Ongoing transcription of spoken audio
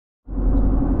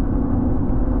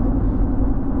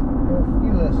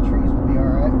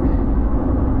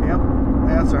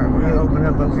that's alright. We're gonna open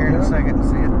up here in a second and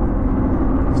see it.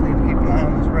 Just need to keep an eye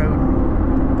on this road.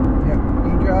 Yep,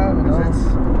 you drive and Because it's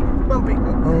bumpy.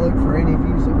 I'll look for any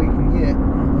views that we can get.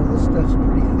 Well, this stuff's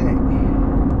pretty thick.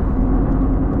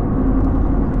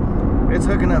 It's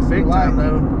hooking up big time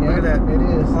though. Yeah, look at that. It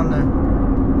is. On the.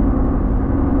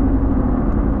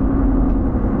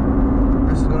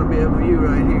 This is gonna be a view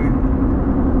right here.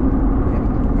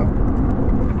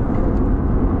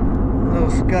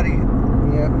 Little Scuddy.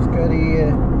 Yep,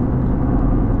 Scuddy.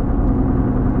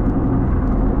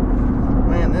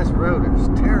 Man, this road is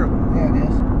terrible. Yeah, it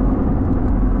is.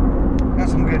 Got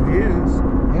some good views.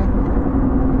 Yeah.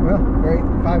 Well, great.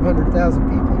 500,000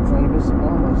 people in front of us.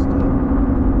 Almost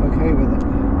okay with it.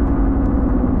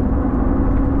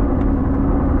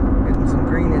 Getting some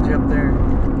greenage up there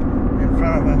in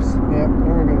front of us. Yep,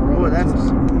 we're gonna run. Boy, that's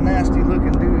a nasty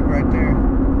looking dude right there.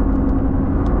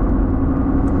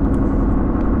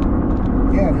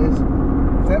 Yeah, it is.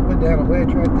 If that put down a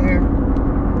wedge right there.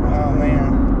 Oh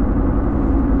man.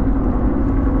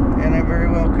 And it very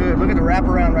well could. Look at the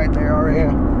wraparound right there already.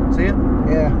 Yeah. See it?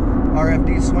 Yeah.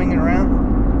 RFD swinging around.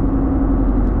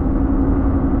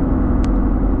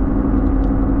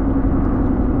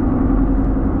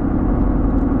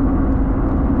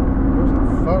 There's a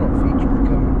funnel feature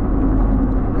coming.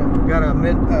 Got a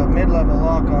mid-level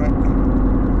lock on it.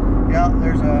 Yeah,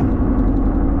 there's a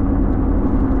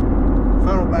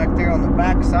funnel back there on the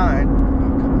back side. Oh,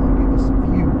 come on, give us a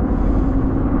view.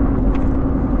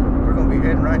 We're gonna be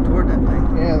heading right toward that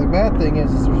thing. Yeah, the bad thing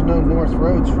is there's no north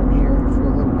roads from here for a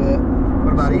little bit.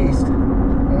 What about east?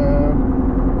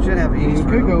 Should have an east. You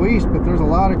could go east, but there's a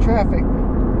lot of traffic.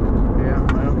 Yeah,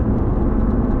 well.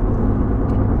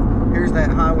 Here's that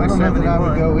Highway 71. I don't know that I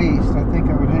would go east. I think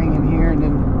I would hang in here and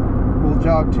then we'll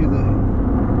jog to the...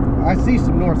 I see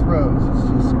some north roads. It's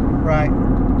just... Right.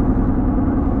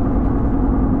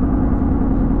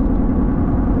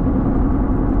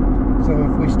 So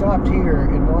if we stopped here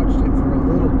and watched it for a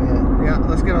little bit... Yeah,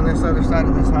 let's get on this other side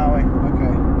of this highway.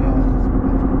 Okay, yeah, that's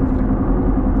perfect.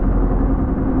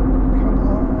 Come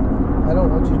on. I don't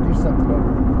want you to do something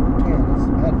over 10. That's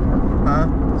the bad part. Huh?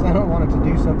 So I don't want it to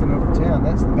do something over 10.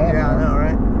 That's the bad part. Yeah, I know,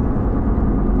 right?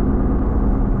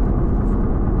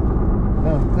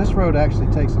 No, this road actually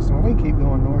takes us on. We can keep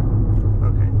going north.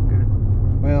 Okay, good.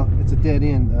 Well, it's a dead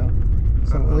end though.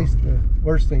 So at least the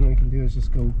worst thing we can do is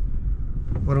just go...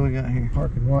 What do we got here?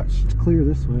 Park and watch. It's clear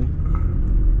this way.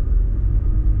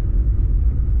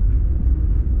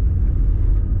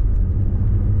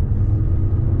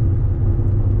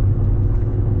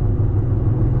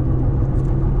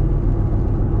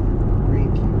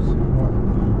 Green keeps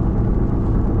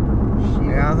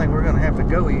Yeah, I think we're gonna have to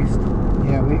go east.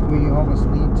 Yeah, we almost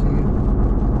need to.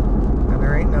 And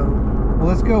there ain't no... Well,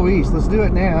 let's go east. Let's do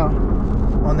it now.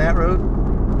 On that road?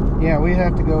 Yeah, we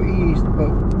have to go east,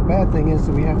 but the bad thing is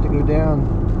that we have to go down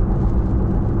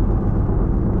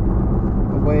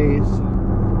a ways.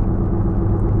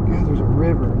 God, there's a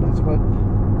river, and that's what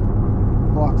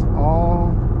blocks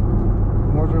all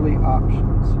northerly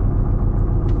options.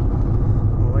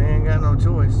 Well, we ain't got no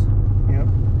choice. Yep.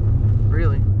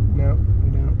 Really? No, we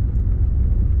don't.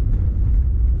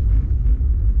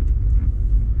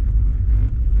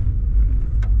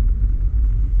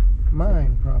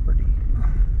 Mine property.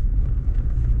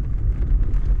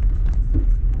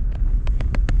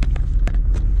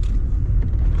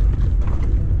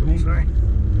 Sorry.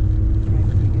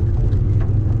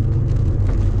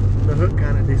 The hook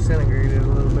kind of disintegrated a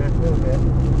little bit. A little bit.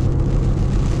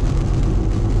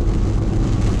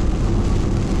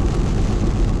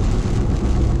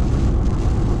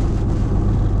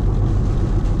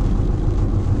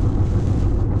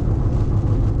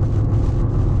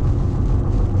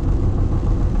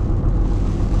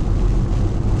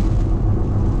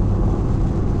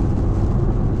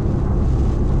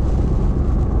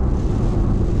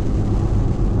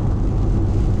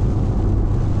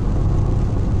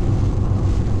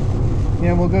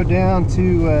 Yeah, we'll go down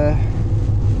to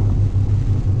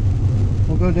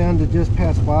just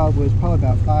past Wildwoods, probably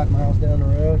about 5 miles down the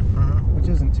road, which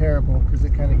isn't terrible because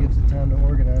it kind of gives it time to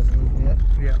organize a little bit.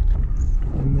 Yeah.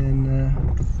 And then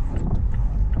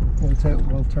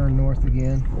we'll turn north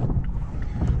again.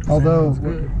 Although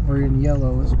we're in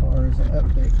yellow as far as the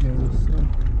update goes. So.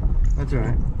 That's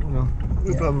alright. Well,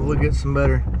 we'll probably get some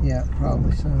better. Yeah,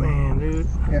 probably so. Man, dude.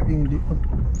 Yeah, you can do.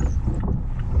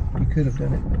 You could have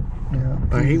done it,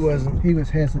 but yeah. He wasn't. He was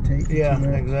hesitating. Yeah,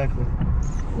 exactly.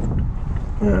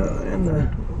 And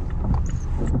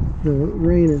the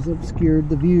rain has obscured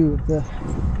the view of the...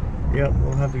 Yep,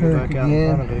 we'll have to get back out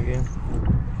in front of it again.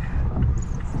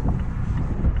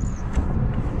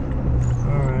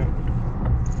 Alright.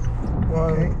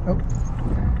 one. Okay. Oh.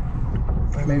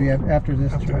 Maybe after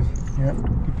this truck. Yep.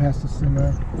 Get past the semi.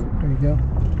 There you go.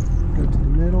 Go to the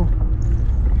middle.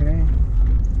 Okay.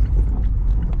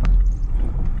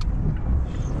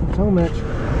 So much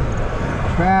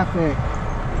traffic.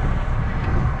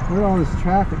 Where'd all this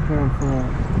traffic come from?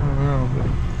 I don't know,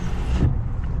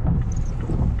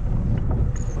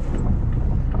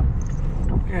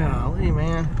 but golly,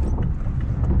 man.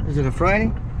 Is it a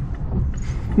Friday?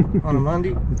 On a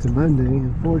Monday? It's a Monday,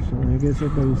 unfortunately. I guess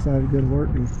everybody decided to go to work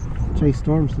and chase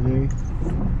storms today.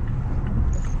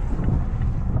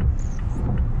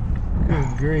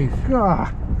 Good grief.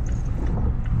 God.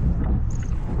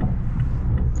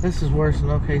 This is worse than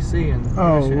OKC.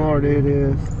 Oh, Lord, it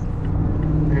is.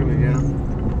 There we go.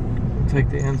 We'll take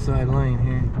the inside lane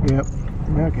here. Yep.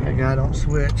 Okay. That guy don't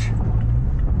switch.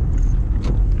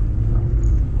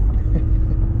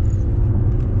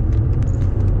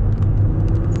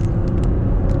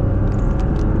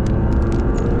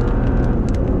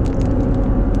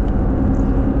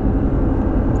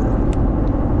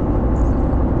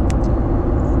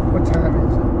 What time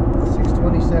is it?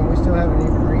 6:27. We still haven't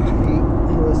even reached peak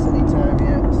city time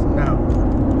yet. So. No.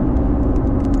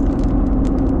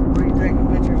 What are you taking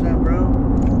pictures of, bro?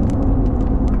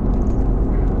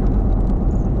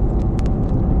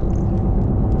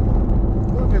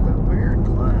 Look at the weird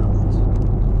clouds.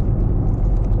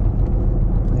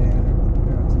 Yeah,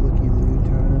 it's looky-loo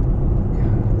time.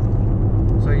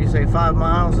 So you say 5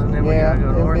 miles and then we Yeah, gotta go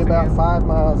it'll north be about again? 5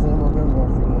 miles, then we'll go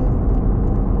north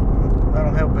again.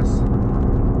 That'll help us.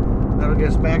 That'll get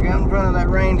us back out in front of that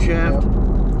rain shaft. Yep.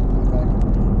 Back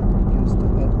goes to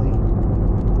Utley.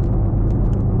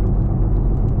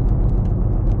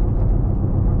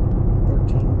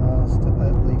 13 miles to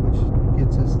Utley, which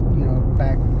gets us, you know,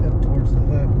 back up towards the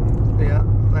hook. Yeah,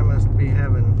 they must be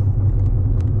having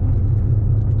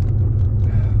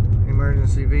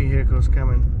emergency vehicles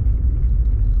coming.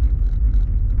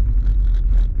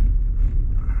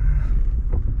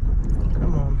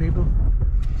 Come on, people.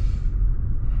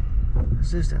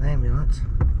 It's just an ambulance.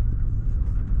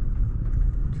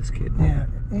 Just kidding. Yeah,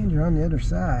 and you're on the other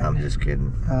side. I'm just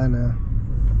kidding. I know.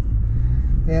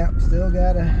 Yeah, still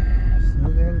gotta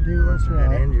do what's Must have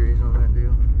had right. injuries on that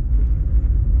deal.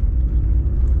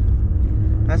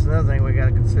 That's another thing we got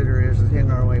to consider is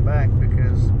getting our way back,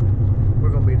 because we're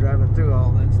going to be driving through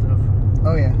all that stuff.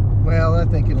 Oh yeah. Well, I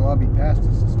think it'll all be past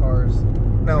us as far as.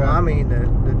 No, I mean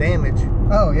the damage.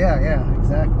 Oh yeah,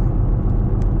 exactly.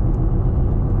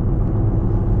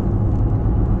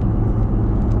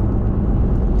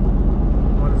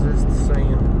 What is this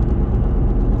saying?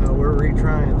 No, we're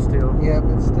retrying still. Yep,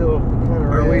 it's still kind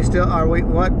of. Are we,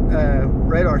 what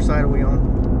radar side are we on?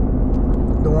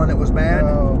 The one that was bad?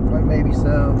 Oh, maybe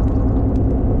so.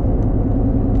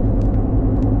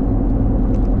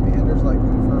 Man, there's like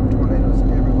confirmed tornadoes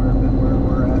everywhere but where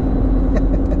we're at.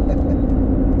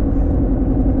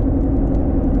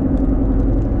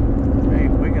 Hey,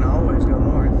 we can always go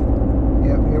north.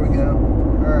 Yep, here we go.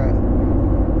 Alright.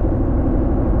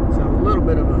 So a little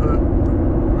bit of a hook.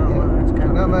 Oh, it's kind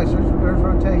of Not much, there's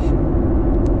rotation.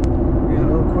 Yeah.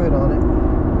 Don't quit on it.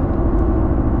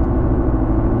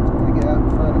 Just gonna get out in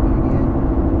front of it again.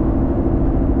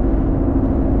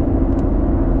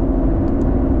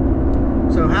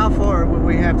 So how far would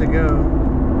we have to go?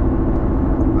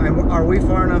 Are we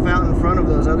far enough out in front of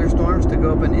those other storms to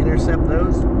go up and intercept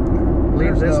those? Leave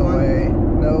There's this no one? way.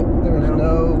 Nope, there's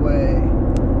no way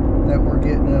that we're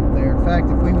getting up there. In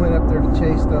fact, if we went up there to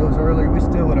chase those earlier, we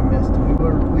still would have missed them.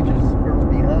 We just were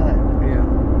behind. Yeah,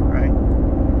 right.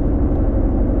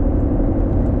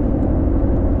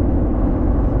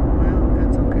 Well,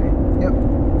 that's okay. Yep,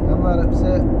 I'm not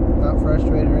upset, not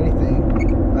frustrated or anything.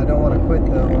 I don't want to quit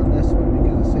though on this one,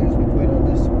 because as soon as we quit on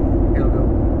this one, It'll go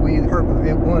purple.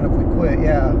 One, if we quit,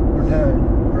 yeah, we're done.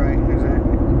 Right,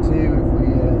 exactly. And two, if we,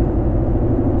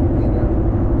 you know.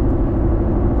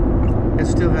 It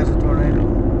still has a tornado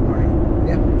warning.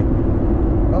 Yeah.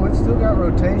 Oh, it's still got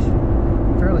rotation.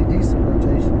 Fairly decent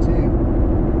rotation too.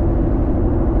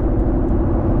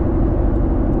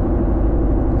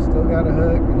 It's still got a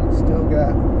hook and it's still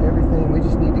got everything. We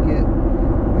just need to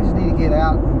get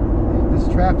out. And this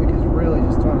traffic is really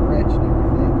just throwing a wrench and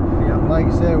everything. Yeah. And like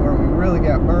I said, where we really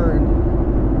got burned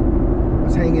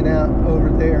was hanging out over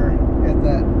there at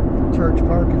that church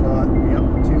parking lot.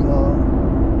 Yep. Too long.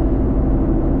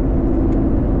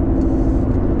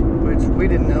 Which we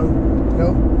didn't know.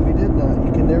 Nope, we did not.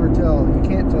 You can never tell. You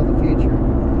can't tell the future.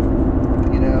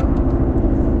 You know,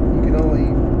 you can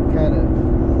only kind of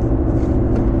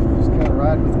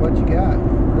ride with what you got,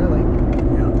 really.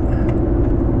 Yep.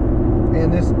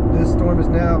 And this storm is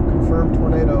now confirmed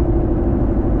tornado.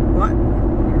 What?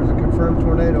 There's a confirmed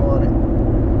tornado on it.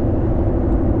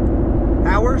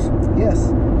 Ours?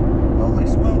 Yes. Holy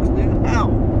smokes, dude.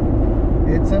 How?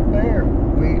 It's up there.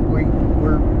 We're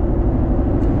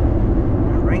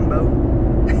Rainbow.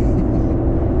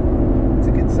 it's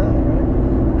a good sign, right?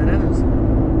 It is.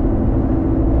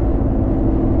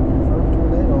 Confirmed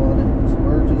tornado on it. So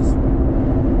we're just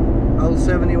Old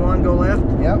 71, go left.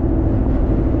 yep.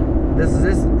 Is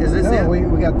this No, it?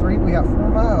 we got 4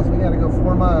 miles. We gotta go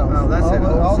 4 miles. Oh, that's it.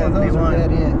 All of those are 71.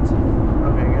 dead ends.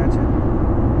 Okay, gotcha.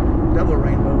 Double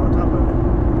rainbow on top of it.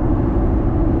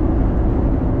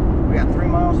 We got 3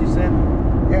 miles, you said?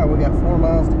 Yeah, we got 4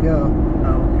 miles to go.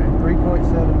 Oh, okay.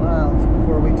 3.7 miles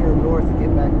before we turn north and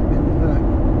get back up in the hook.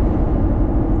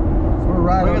 So we're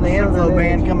right Look on at the inflow southern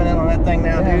band edge. coming in on that thing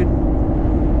now, Yeah. dude.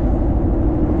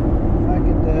 If I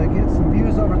could get some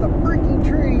views over the freaking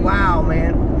tree. Wow,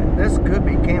 man. This could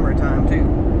be camera time, too.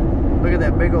 Look at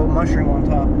that big old mushroom on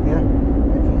top. Yeah. I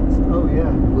can't. Oh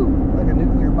yeah. Woo, like a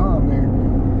nuclear bomb there.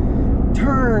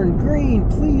 Turn green,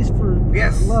 please, for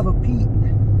Yes. the love of Pete.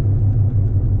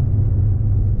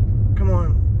 Come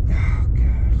on. Oh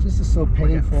gosh, this is so We got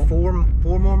painful. four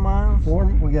more miles?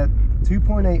 We got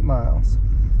 2.8 miles,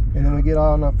 and then we get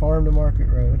on a farm to market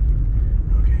road,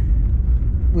 Okay.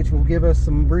 which will give us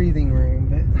some breathing room.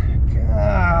 But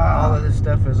All of this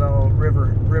stuff is all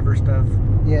river stuff.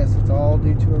 yes, it's all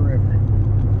due to a river.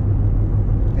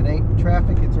 It ain't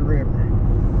traffic; it's a river.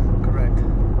 Correct.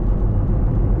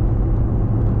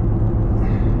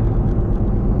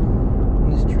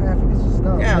 And this traffic is just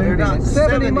not Yeah, they're moving. not It's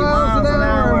 70 miles an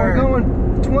hour. We're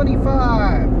going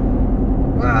 25.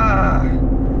 Ah.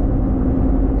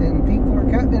 And people are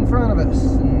cutting in front of us.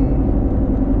 And,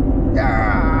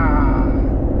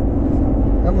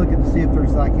 I'm looking to see if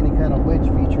there's like any kind of wedge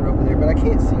feature over there, but I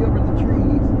can't see over the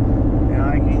trees. Yeah,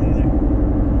 I can't either.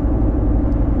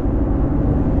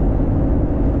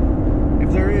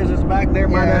 If there is, it's back there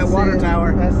by that that's water it.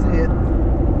 tower. That's it.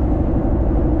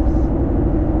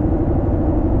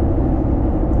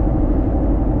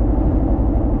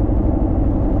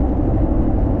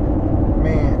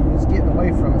 Man, it's getting away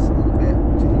from us a little bit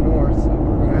to the north, so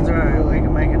we're going to That's alright, we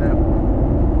can make it up.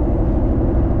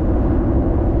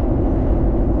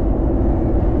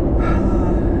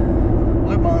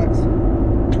 Blue bonnets.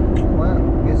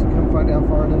 Wow, I guess you come find down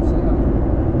far enough south.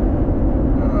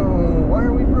 Oh, why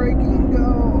are we braking?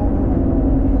 Go!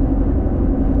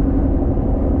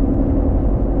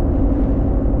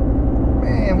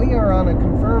 Man, we are on a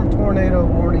confirmed tornado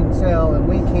warning cell and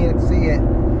we can't see it.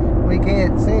 We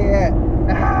can't see it.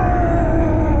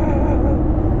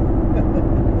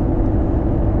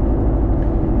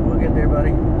 We'll get there,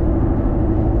 buddy.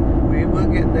 We will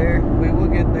get there. We will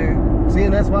get there. See,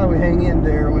 and that's why we hang in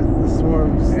there with the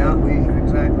storms Yeah, that we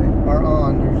exactly. are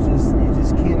on. There's just, you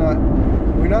just cannot,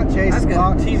 we're not chasing That's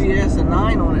got a boxes. TVS and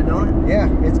 9 on it, don't it? Yeah,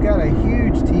 it's got a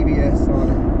huge TVS on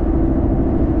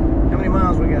it. How many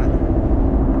miles we got?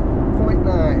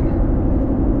 0.9.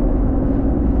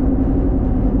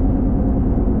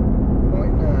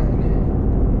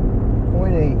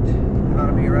 0.8. Ought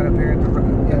to be right up here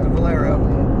at the Valero.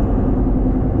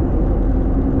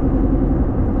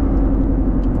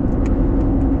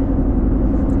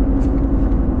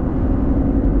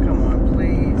 Come on,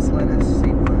 please let us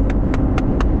see one.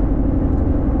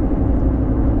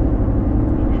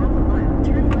 In half a mile,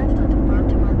 turn left onto Farm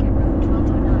to Market Road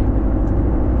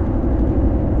 1209.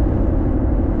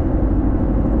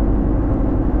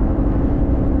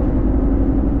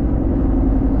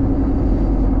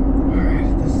 Alright,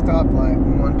 at this stoplight,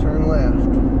 we want to turn left.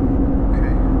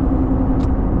 Okay.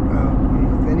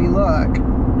 And with any luck,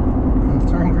 we'll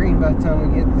turn green by the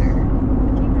time we get there.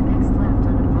 Take the next left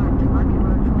onto Farm to Market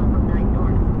Road 1209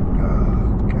 North.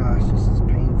 Oh gosh, this is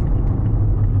painful.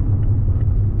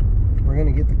 We're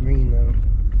gonna get the green though.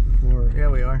 Before, Yeah,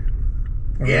 we are.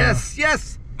 or, Yes,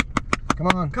 yes. Come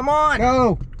on. Come on.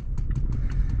 Go!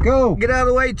 Go! Get out of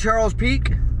the way, Charles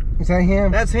Peak. Is that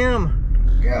him? That's him.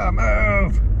 Yeah,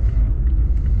 move!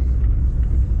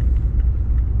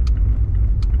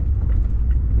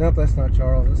 Nope, that's not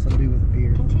Charles. That's some dude with a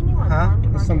beard. Continue on Huh? Farm to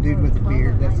That's some Market dude with Road a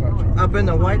beard. That's not 1209 Charles. Up in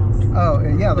the white, Oh,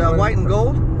 yeah. the one white and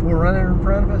gold. We're running in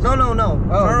front of us? No, no, no.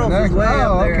 Oh, Charles the is next- way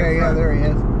up there. okay, yeah, there he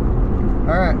is.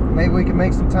 Alright, maybe we can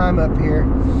make some time up here.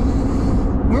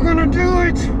 We're gonna do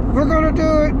it! We're gonna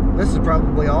do it! This is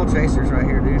probably all chasers right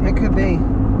here, dude. It could be.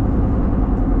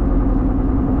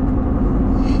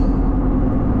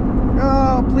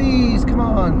 Oh, please, come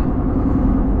on.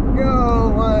 Go!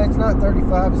 Why, it's not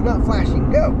 35, it's not flashing.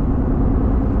 Go!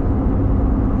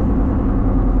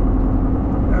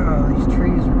 Oh, these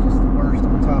trees are just the worst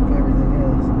on top of everything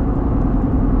else.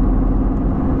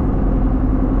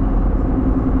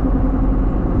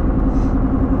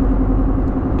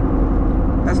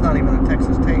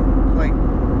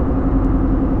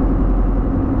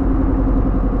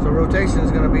 rotation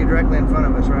is going to be directly in front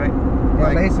of us, right? Yeah,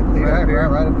 Like, basically, right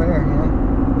up there, yeah.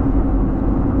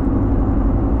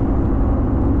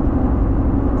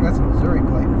 That's a Missouri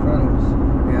plate in front of us.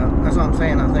 Yeah, that's what I'm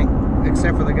saying. I think,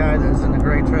 except for the guy that's in the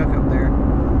gray truck up there,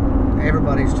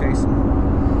 everybody's chasing.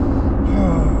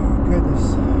 Oh,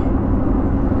 goodness.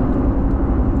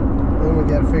 Then we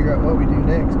got to figure out what we do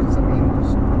next, because, I mean,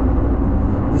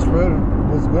 this road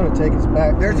was going to take us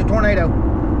back. There's a tornado.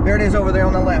 There it is over there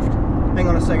on the left. Hang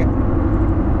on a second.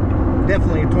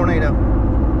 Definitely a tornado.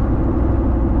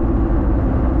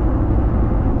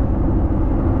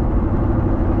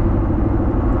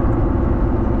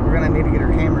 We're gonna need to get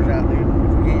our cameras out, dude,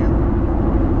 if we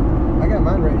can. I got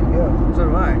mine ready to go. So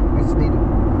do I. I just need to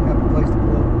have a place to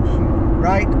pull over and shoot.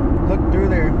 Right? Look through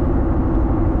there.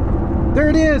 There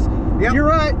it is! Yep. You're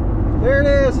right! There it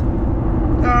is!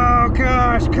 Oh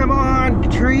gosh, come on,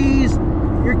 trees!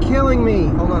 You're killing me!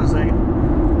 Hold on a second.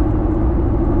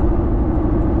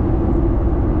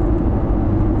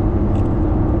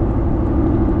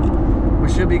 We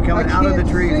should be coming out of the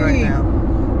trees right now.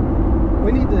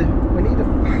 We need to,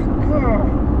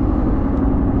 oh.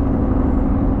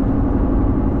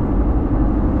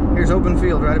 Here's open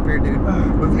field right up here, dude.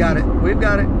 We've got it. We've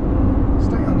got it.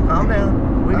 Stay on the Calm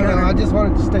down. We got her. I just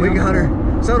wanted to stay We on got the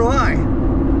her. So do I.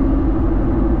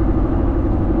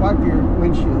 Wipe your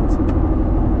windshields.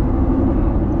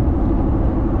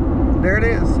 There it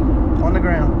is. On the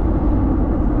ground.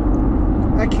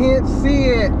 I can't see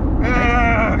it.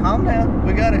 Ah. Calm down.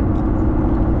 We got it.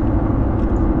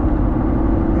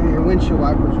 Your windshield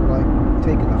wipers are like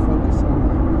taking the focus on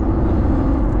me.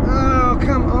 Oh,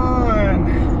 come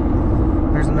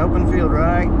on. There's an open field,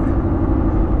 right?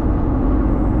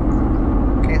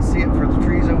 Can't see it for the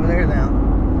trees over there now.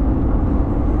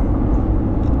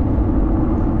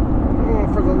 Oh,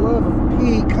 for the love of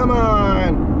Pete, come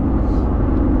on.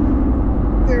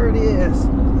 There it is.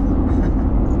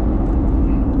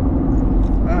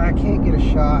 I can't get a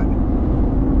shot.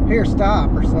 Here,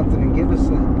 stop or something and give us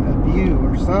a view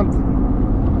or something.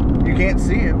 You can't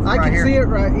see it. I can see it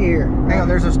right here. Hang on,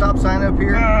 there's a stop sign up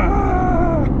here.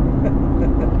 Ah.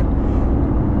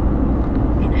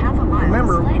 In half a mile,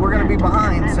 Remember, slide we're gonna be left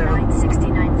onto behind, so-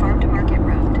 969 Farm to Market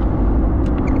Road.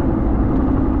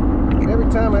 Every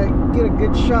time I get a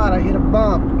good shot, I hit a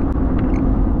bump.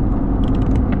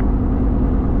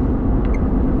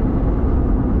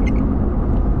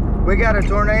 We got a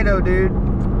tornado, dude.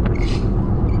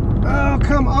 Oh,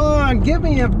 come on. Give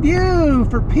me a view,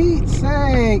 for Pete's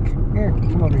sake. Here,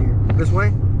 come over here. This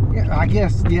way? Yeah, I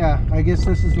guess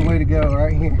this is the way to go,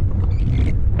 right here.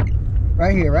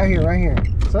 Right here, right here, right here.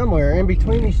 Somewhere in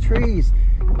between these trees.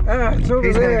 Ah, it's over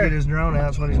He's there. gonna get his drone out,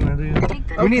 that's what he's gonna do. Take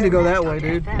the We need to go left that way,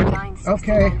 onto dude. FM 969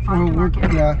 Okay, Farm to Market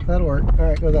Road. yeah, that'll work. All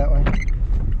right, go that way.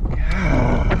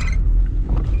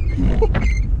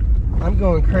 I'm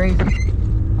going crazy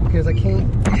because I can't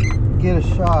get a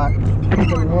shot,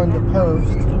 even one to post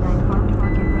 969 Farm to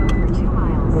Market Road for 2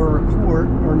 miles. or report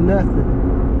or nothing.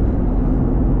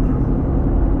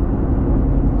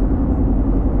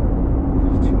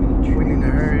 There's too many trees. We need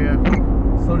to hurry up.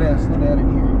 Slow down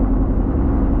in here.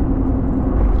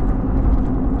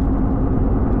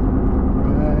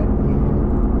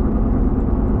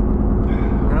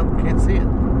 Nope, can't see it.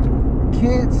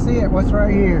 Can't see it. What's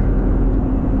right here?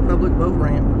 Public boat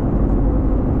ramp.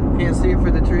 Can't see it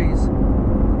for the trees.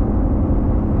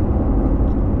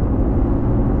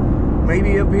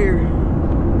 Maybe up here.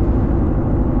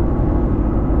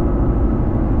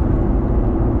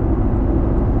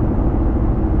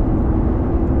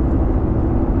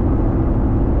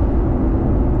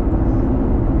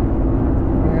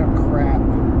 Oh, crap.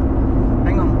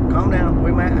 Hang on, calm down.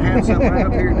 We might have something right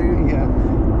up here, dude. Yeah.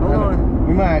 Hold on.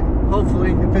 We might.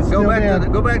 Hopefully. If it's Go still back down. to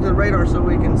the, go back to the radar so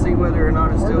we can see whether or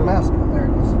not it's Where's the still. mouse go? There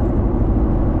it is.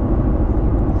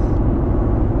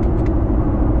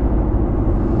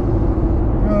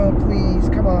 Oh, please.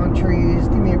 Come on, trees.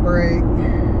 Give me a break.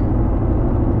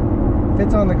 If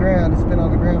it's on the ground, it's been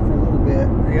on the ground for a little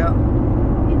bit. Yeah.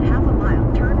 In half a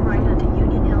mile, turn right onto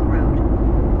Union Hill Road.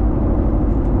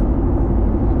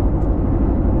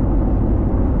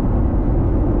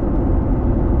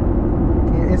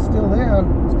 Yeah, it's still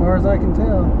down, as far as I can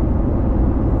tell.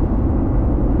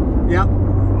 Yep.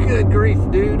 Good grief,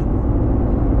 dude.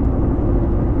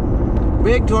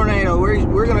 Big tornado.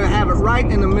 We're gonna have it right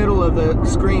in the middle of the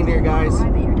screen here, guys.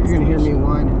 Arrive at your You're gonna hear me destination.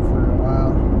 whining for a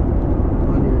while.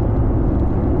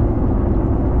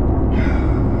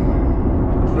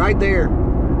 On Right there.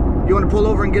 You want to pull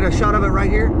over and get a shot of it right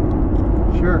here?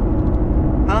 your... Sure.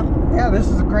 Huh? Yeah, this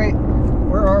is a great...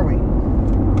 Where are we?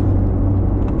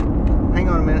 Hang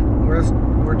on a minute.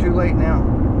 We're too late now.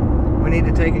 we need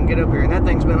to take and get up here. And that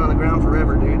thing's been on the ground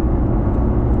forever, dude.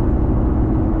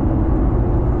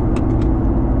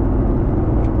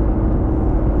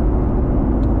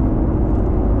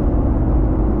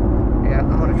 Yeah,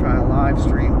 I'm gonna try a live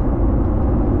stream.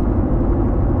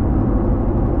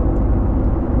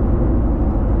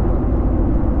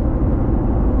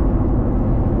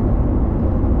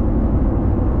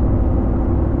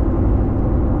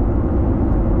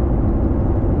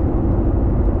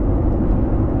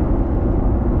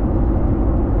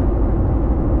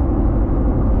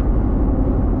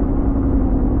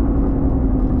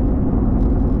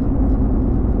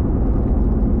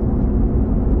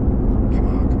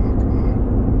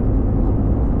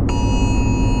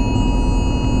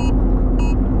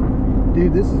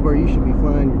 Dude, this is where you should be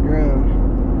flying your drone.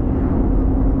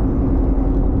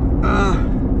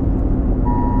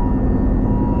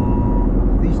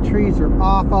 These trees are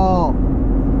awful.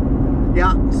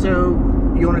 Yeah, so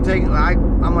you want to take?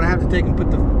 I'm gonna have to take and put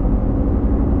the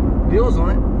deals on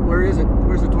it. Where is it?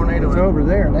 Where's the tornado? It's at? over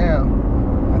there now.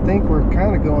 I think we're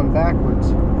kind of going backwards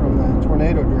from the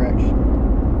tornado direction.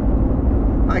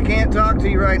 I can't talk to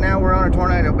you right now. We're on a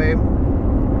tornado, babe.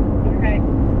 Okay.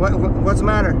 What's the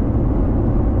matter?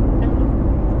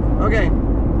 Okay.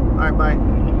 All right, bye.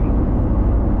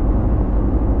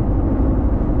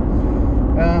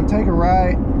 Take a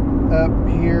right up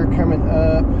here, coming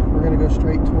up. We're going to go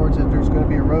straight towards it. There's going to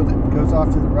be a road that goes off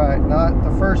to the right. Not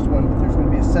the first one, but there's going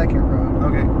to be a second road.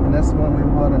 Okay. And that's the one we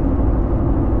want to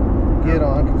get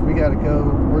on, because we got to go.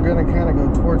 We're going to kind of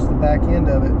go towards the back end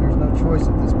of it. There's no choice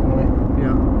at this point.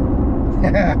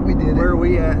 Yeah. We did it. Where are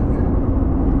we at?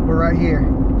 We're right here.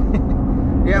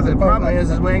 Yeah, but the problem is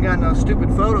we ain't got no stupid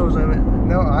photos of it.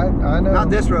 No, I know. Not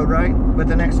this road, right? But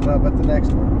the next one. No, but the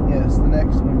next one. Yes, the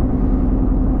next one.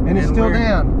 And it's still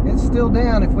down. It's still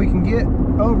down. If we can get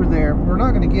over there, we're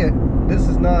not going to get. This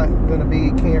is not going to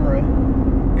be camera.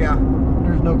 Yeah.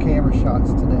 There's no camera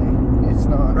shots today. It's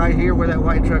not. Right here where that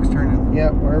white truck's turning.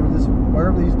 Yep, wherever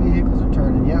these vehicles are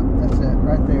turning. Yep, that's it.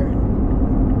 Right there.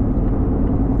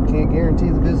 Can't guarantee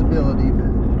the visibility, but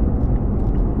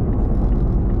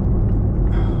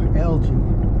Elgin.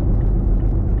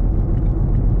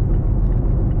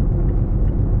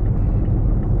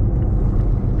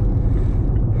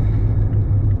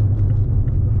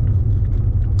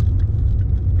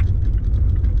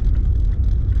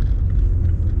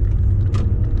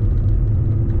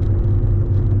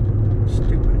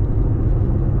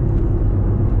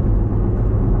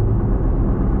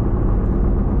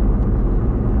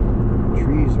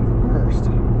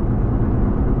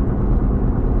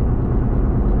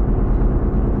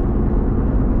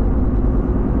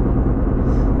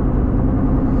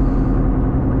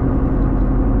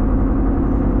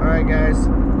 Guys,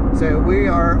 so we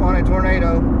are on a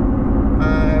tornado.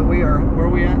 We are, where are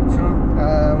we at, Sean?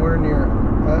 We're near,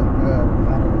 I don't know.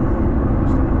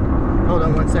 Hold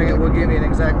on one second, we'll give you an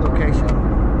exact location.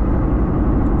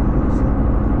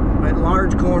 But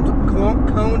large cone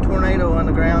tornado on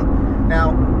the ground.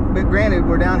 Now, but granted,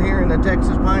 we're down here in the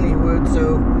Texas piney woods,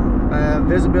 so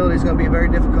visibility is going to be very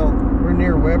difficult. We're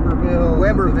near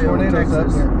Weberville, Texas. Up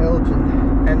near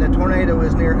Elgin. And the tornado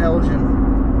is near Elgin.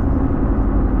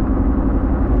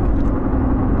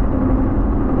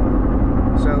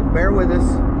 So bear with us.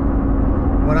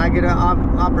 When I get an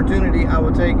opportunity, I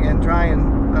will take and try and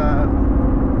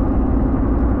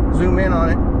zoom in on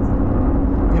it.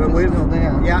 If it's still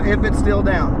down. Yeah, if it's still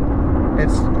down.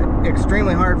 It's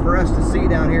extremely hard for us to see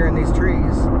down here in these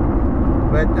trees.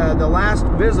 But the last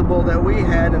visible that we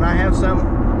had, and I have some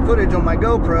footage on my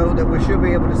GoPro that we should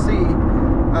be able to see,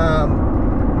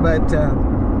 but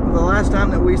the last time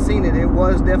that we seen it, it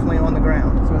was definitely on the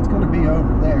ground. So it's going to be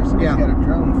over there. Somebody's got a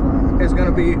drone flying. It's going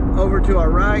to be over to our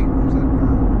right. Where's that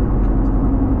drone?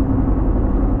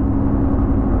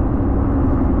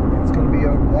 It's going to be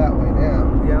over that way now.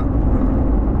 Yeah.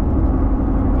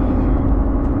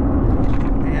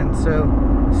 And so,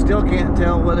 still can't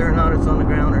tell whether or not it's on the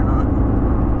ground or not.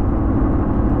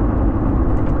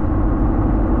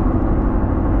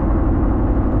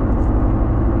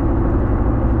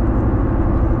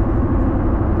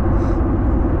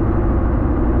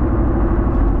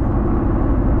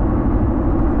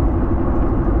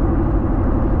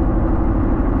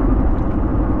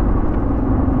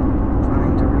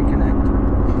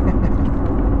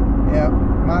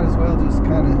 Might as well just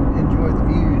kind of enjoy the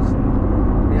views.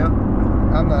 Yep.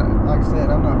 I'm not, like I said,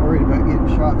 I'm not worried about getting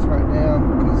shots right now,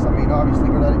 because I mean, obviously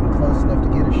we're not even close enough to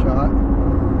get a shot.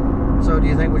 So do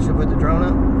you think we should put the drone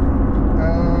up?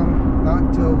 Not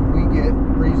until we get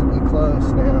reasonably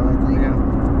close now, I think. Yeah.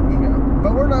 You know,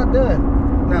 but we're not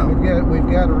done. No. We've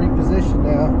got to reposition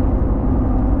now.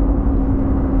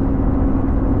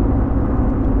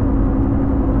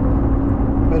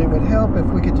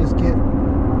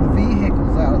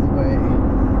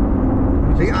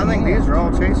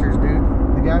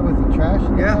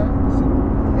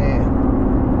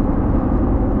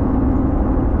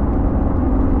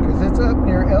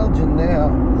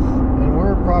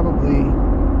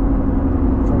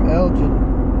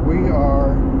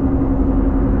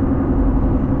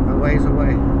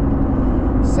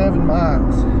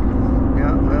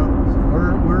 Yeah, well,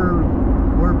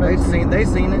 we're they basically,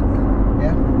 seen it.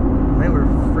 yeah. They were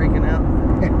freaking out.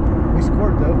 We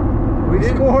scored though. We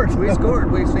did. scored. We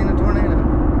scored. We've seen a tornado.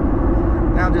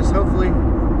 Now just hopefully.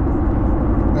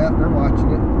 Yeah, they're watching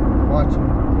it. Watching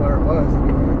where it was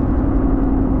anyway.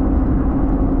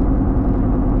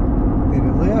 Did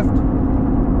it lift?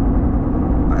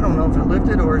 I don't know if it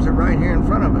lifted or is it right here in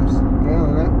front of us. Yeah,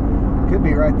 that could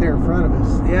be right there in front of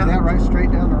us. Yeah. Yeah, right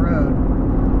straight down the road.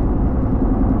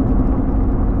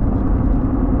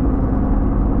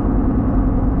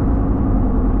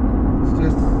 It's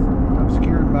just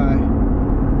obscured by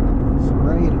some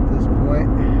rain at this point.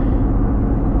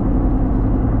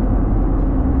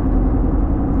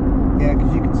 Yeah,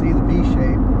 because you can see the V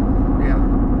shape. Yeah.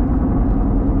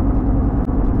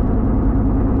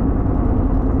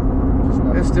 Just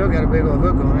not, It's still got a big old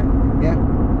hook on it. yeah,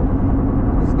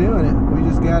 it's doing it. We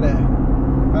just gotta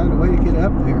find a way to get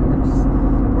up there.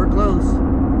 We're close.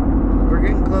 We're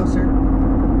getting closer.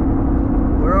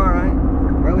 We're all right.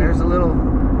 Really? There's a little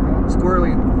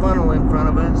squirrely funnel in front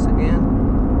of us again.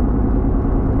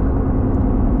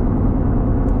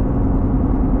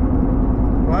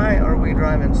 Why are we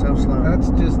driving so slow? That's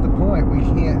just the point. We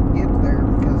can't get there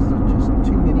because there's just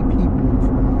too many people in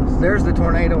front of us. There's the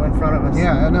tornado in front of us.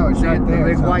 Yeah, I know. It's See right it? there. The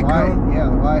big It's a white cone? Yeah,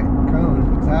 the white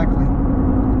cone. Exactly.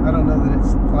 I don't know that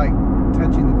it's like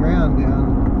touching the ground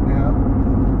down now.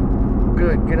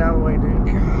 Good. Get out of the way, dude.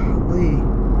 Golly.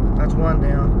 That's one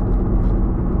down.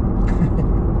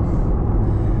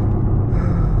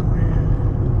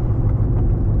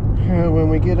 When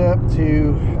we get up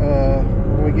to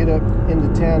into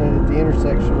town and at the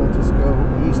intersection, we'll just go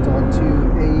east on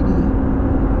 280.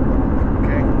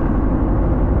 Okay.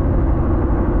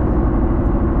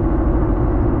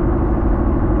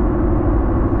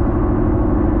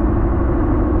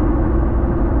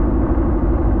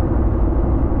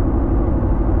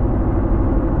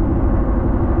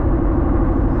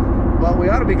 Well, we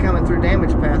ought to be coming through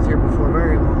damage path here before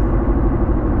very long.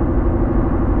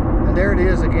 And there it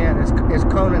is again. It's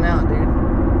coning out, dude.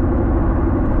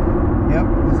 Yep.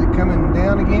 Is it coming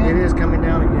down again? It is coming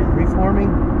down again.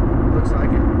 Reforming? Looks like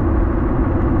it.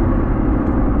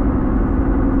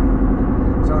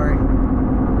 Sorry.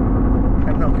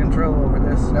 Have no control over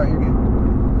this. No, you're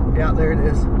good. Yeah, there it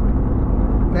is.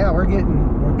 Yeah, we're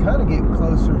kind of getting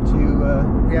closer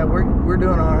to, Yeah, we're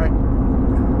doing all right.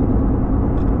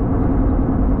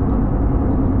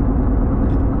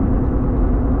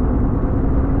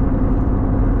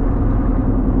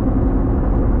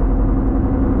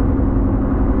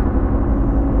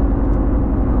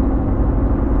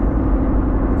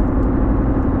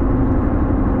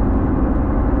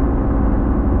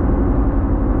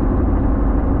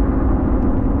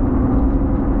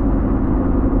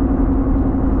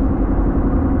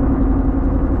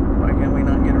 Why can't we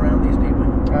not get around these people?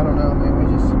 I don't know, man, we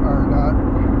just are not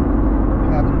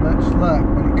having much luck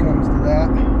when it comes to that.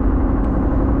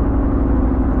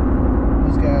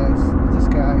 This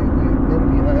guy, we've been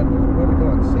behind, what are we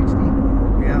going, 60?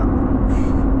 Yeah.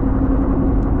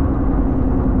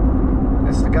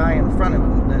 It's the guy in front of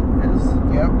him that is.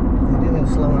 Yep, it is.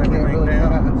 Slowing We can't everything really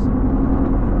down.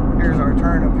 pass. Here's our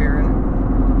turn up here, isn't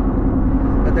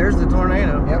it? But there's the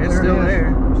tornado. Yep, It's there still it is.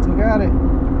 there. Still got it.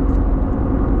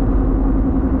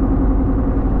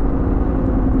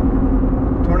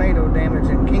 Tornado damage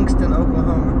in Kingston,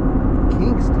 Oklahoma.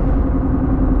 Kingston.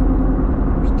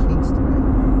 Where's Kingston at?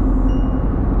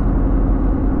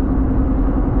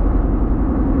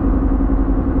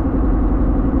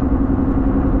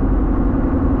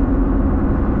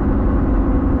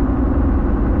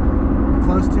 We're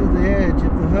close to the edge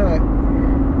of the hut.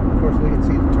 Of course, we can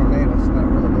see the tornado, so that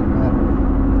really doesn't matter.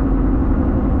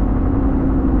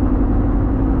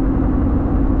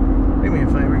 Do me a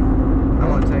favor. I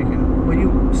want to take it. Will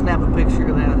you snap a picture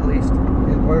of that at least?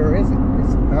 Where is it?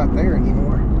 It's not there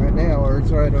anymore right now, or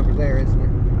it's right over there, isn't it?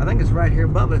 I think it's right here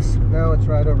above us. No, it's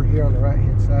right over here on the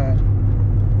right-hand side.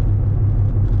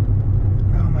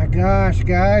 Oh my gosh,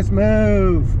 guys,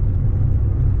 move!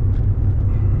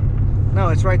 No,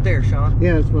 it's right there, Sean.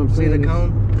 Yeah, that's what I'm See saying. the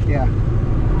cone? Yeah.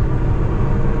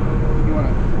 You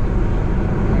wanna...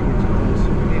 I'll get you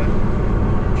closer.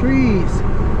 Yeah. Trees!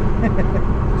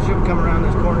 Should come around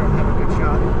this corner and have a good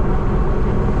shot.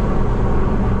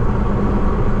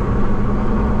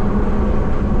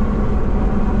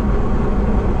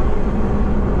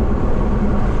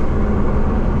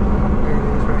 There it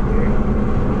is, right there.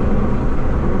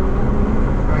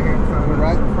 Right here in front of us.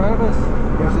 Right in front of us?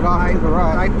 Or is it off to the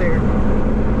right? Right there.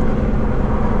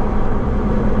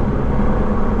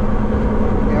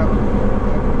 Yep.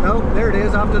 Nope, there it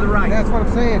is, off to the right. That's what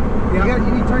I'm saying. Yep.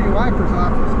 You need to turn your wipers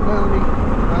off. No, let me,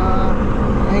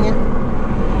 hang it.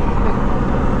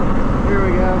 Here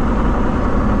we go.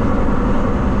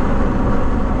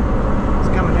 It's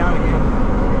coming down again.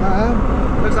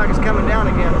 Looks like it's coming down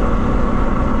again.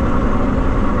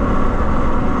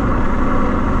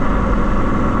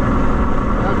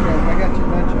 Okay, I got your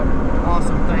bunch of it.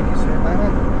 Awesome, thank you, sir.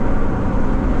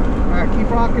 Alright, keep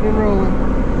rocking and rolling.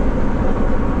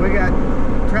 We got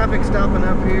traffic stopping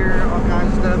up here, all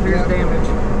kinds of stuff. Here's damage.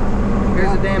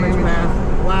 Here's the damage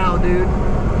path. Wow, dude.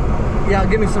 Yeah,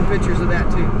 give me some pictures of that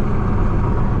too,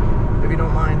 if you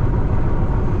don't mind.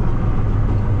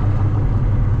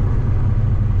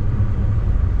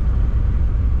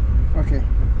 Okay.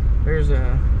 There's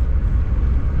a...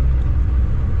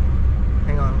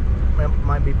 Hang on. That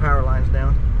might be power lines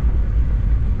down.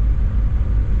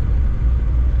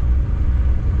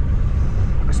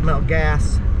 I smell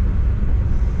gas.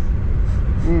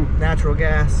 Natural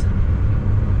gas.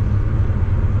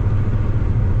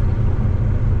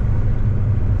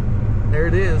 There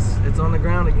it is. It's on the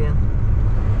ground again.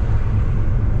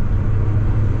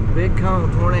 Big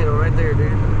cone tornado right there,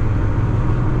 dude.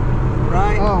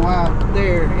 Right? Oh, wow.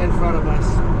 There in front of us.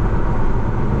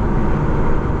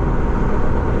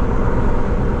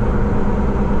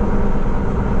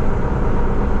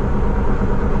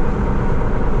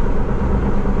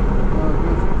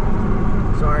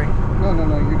 Sorry.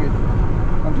 No, you're good.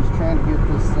 I'm just trying to get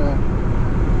this,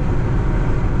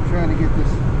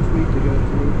 tweet to go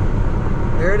through.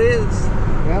 There it is.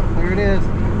 Yep, there it is.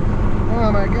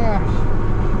 Oh my gosh.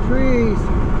 Trees.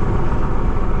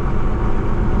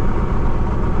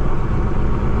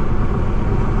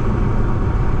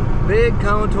 Big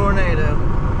cone tornado.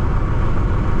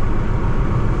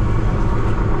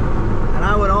 And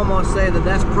I would almost say that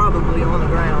that's probably on the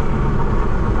ground.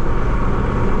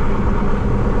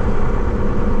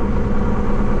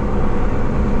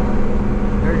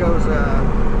 There goes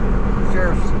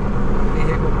sheriff's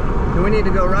vehicle. Do we need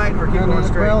to go right or keep going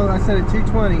straight? Well, I said at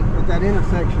 220 at that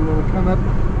intersection. When we come up,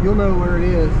 you'll know where it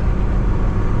is.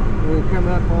 When we come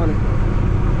up on it.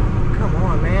 Come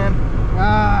on, man.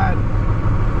 God,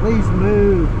 please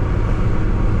move.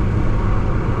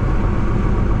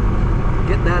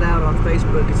 Get that out on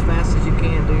Facebook as fast as you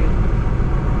can, dude.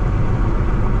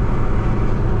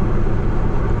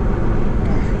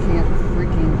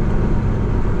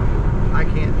 I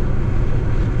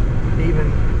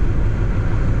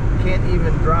can't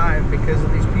even drive because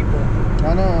of these people.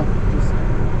 I know.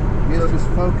 Just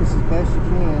focus as best you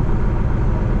can.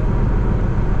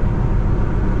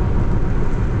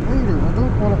 Later, I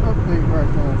don't want to update right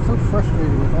now. I'm so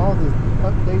frustrated with all the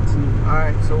updates and. All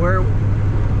right, so where?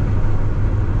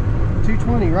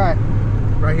 220, right?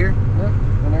 Right here. Yep.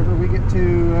 Whenever we get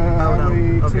to oh no.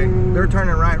 Okay. They're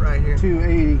turning right here.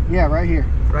 280. Yeah, right here.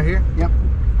 Right here. Yep.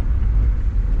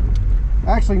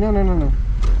 Actually, no.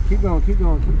 Keep going.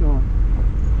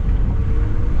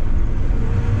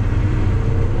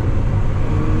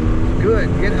 Good.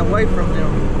 Get away from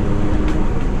them.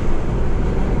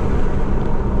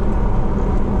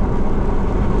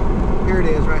 Here it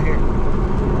is, right here.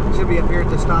 It should be up here at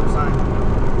the stop sign.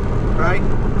 Right?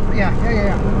 Yeah.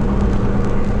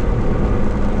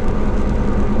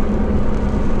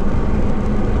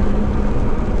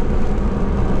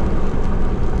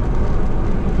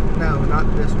 No, not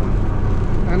this one.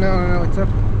 No, it's up.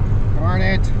 Darn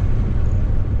it.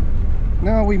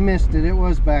 No, we missed it. It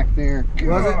was back there.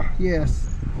 Was it? Yes.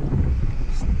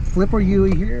 Flip or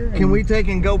Yui here. Can we take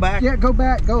and go back? Yeah, go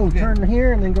back. Go. Okay. Turn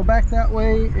here and then go back that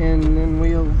way, and then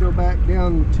we'll go back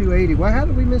down 280. Well, how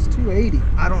did we miss 280?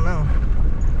 I don't know.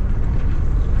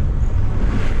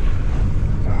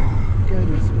 Oh,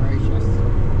 goodness gracious.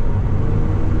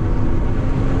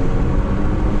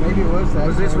 Maybe it was that.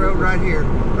 Was this road right here,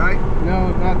 right?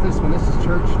 No, not this one. This is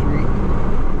Church Street.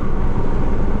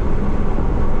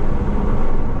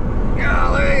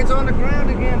 Golly, it's on the ground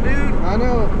again, dude. I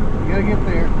know. You gotta get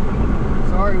there.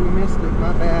 Sorry we missed it.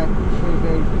 My bad. Should have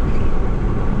been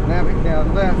navigating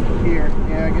down left here.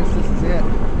 Yeah, I guess this is it.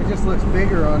 It just looks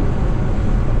bigger on.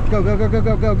 Go.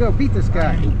 Beat this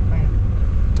guy.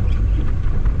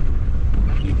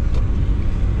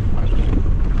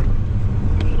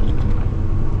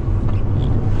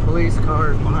 Police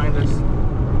cars behind us.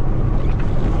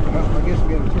 Well, I guess we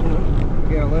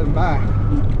gotta let him by.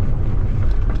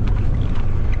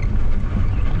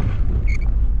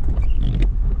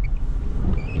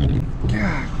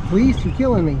 God, police, you're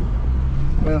killing me.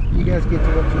 Well, you guys get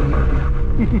to what you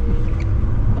need.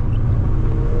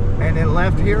 And then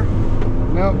left here?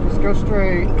 No, just go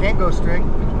straight. Can't go straight.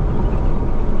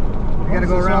 You gotta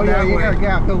go around that way.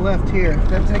 Yeah, go left here.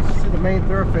 That takes us to the main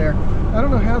thoroughfare. I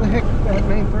don't know how the heck that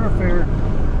main thoroughfare.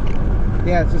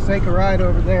 Yeah, just take a ride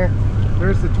over there.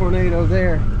 There's the tornado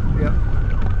there. Yep.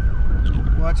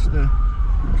 Watch the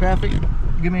traffic.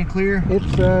 Give me a clear.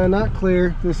 It's not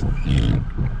clear. This.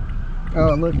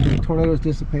 Oh, look, the tornado's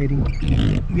dissipating.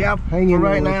 Yep. Hang in for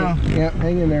there right with now. it. Yep,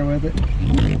 hang in there with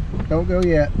it. Don't go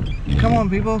yet. Come on,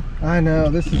 people. I know,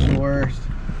 this is the worst.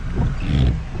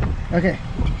 Okay,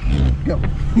 go.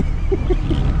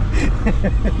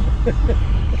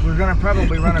 We're gonna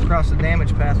probably run across the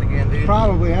damage path again, dude.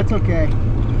 Probably, that's okay.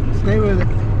 Stay with it.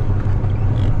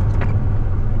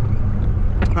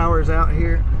 Power's out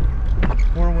here.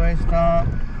 Four-way stop.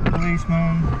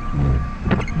 Policeman.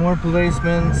 More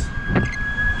policemen.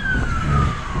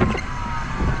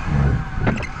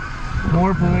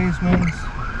 More policemen.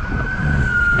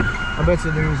 I bet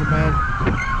you there's a bad.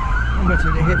 I bet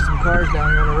you they hit some cars down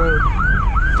here on the road.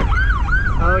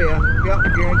 Oh yeah. Yep,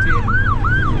 guarantee it.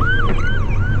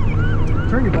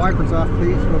 Turn your wipers off,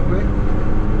 please, real quick.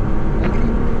 Thank you.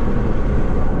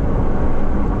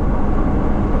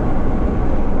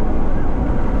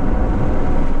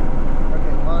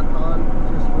 Okay, on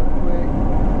just real quick.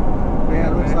 Yeah,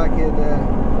 it looks like it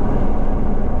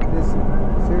did some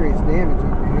serious damage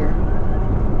over here.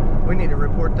 We need to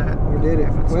report that. We did it.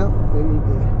 Well, we need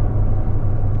to.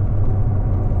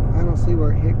 I don't see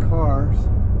where it hit cars.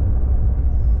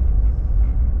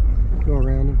 Go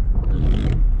around them.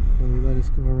 Will you let us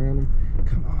go around them?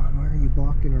 Come on, why are you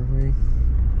blocking our way?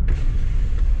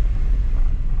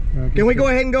 Can we go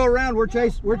ahead and go around? We're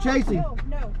chasing. No,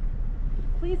 no.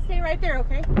 Please stay right there,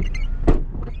 okay?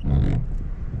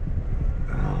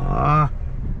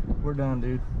 We're done,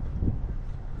 dude.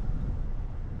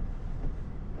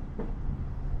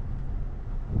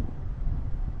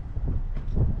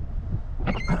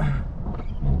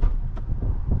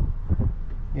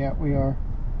 Yeah, we are.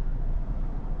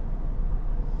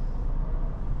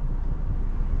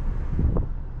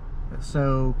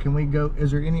 So can we go?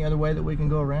 Is there any other way that we can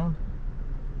go around?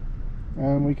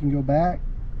 We can go back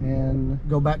and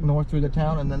Go back north through the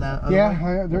town and then that other way?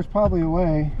 yeah, there's probably a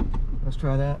way. Let's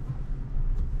try that.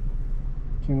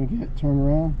 Can we get turn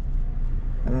around?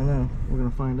 I don't know. We're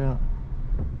gonna find out.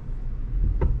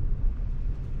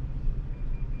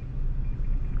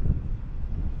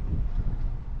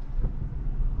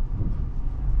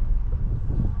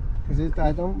 Because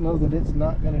I don't know that it's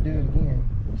not going to do it again.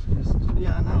 It's just.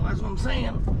 Yeah, I know. That's what I'm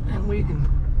saying. And we can.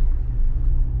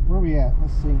 Where are we at?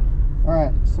 Let's see. All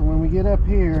right. So when we get up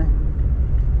here,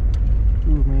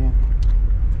 ooh man.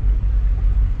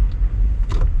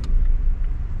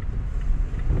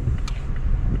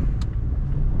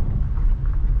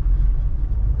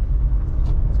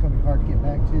 It's going to be hard to get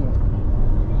back to it.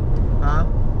 Huh?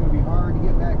 It's going to be hard to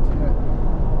get back to it.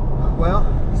 Well,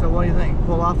 so what do you think?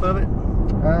 Pull off of it?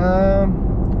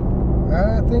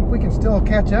 I think we can still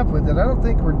catch up with it. I don't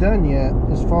think we're done yet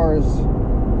as far as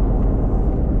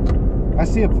I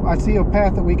see a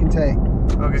path that we can take.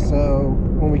 Okay. So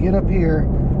when we get up here,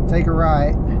 take a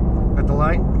right. At the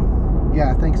light?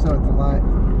 Yeah, I think so, at the light.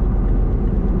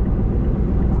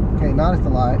 Okay, not at the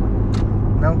light.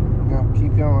 No. No,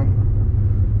 keep going.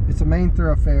 It's a main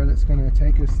thoroughfare that's going to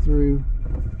take us through.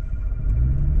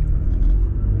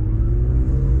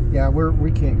 Yeah,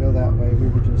 we can't go that way. We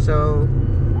were just So,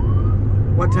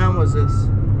 what town was this?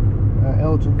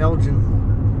 Elgin. Elgin.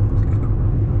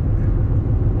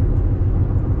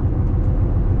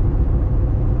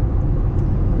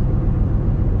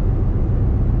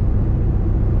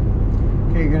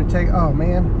 Okay, you're gonna take. Oh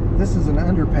man, this is an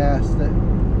underpass.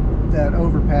 That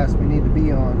overpass we need to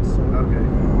be on. So Okay.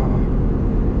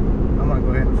 I'm gonna go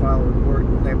ahead and file a report.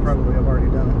 They probably have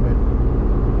already done it,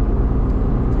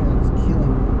 yeah, it's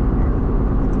killing me here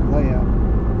with the layout.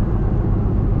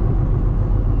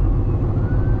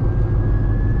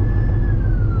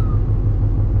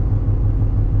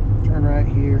 Turn right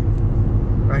here.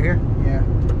 but right here. Yeah.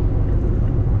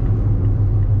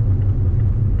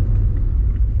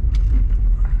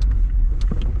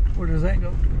 Where does that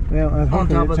go? Well, I hope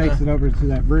top it of takes the- it over to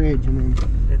that bridge and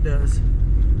then. It does.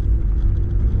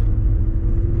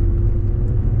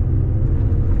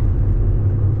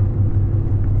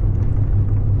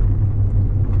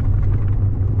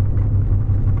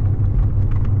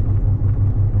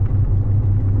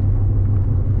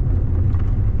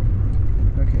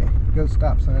 Okay, go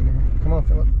stop sign there. Come on,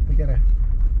 Philip. We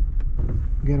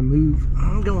gotta move.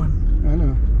 I'm going. I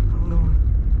know. I'm going.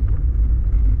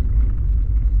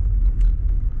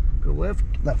 Go left.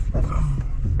 Left.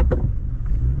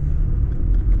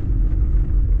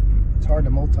 It's hard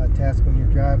to multitask when you're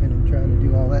driving and trying to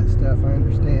do all that stuff. I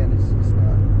understand. It's just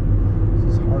not. It's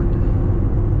just hard to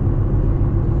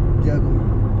juggle.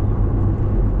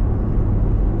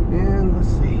 And let's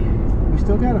see. We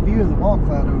still got a view of the wall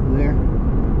cloud over there.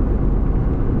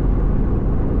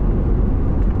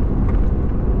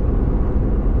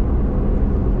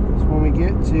 So when we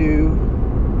get to...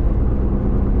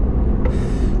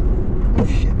 Oh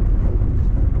shit.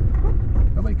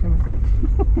 Nobody coming.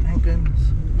 Thank goodness.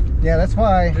 Yeah, that's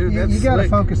why. Dude, you that's got to slick.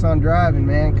 focus on driving,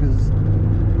 man, because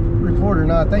report or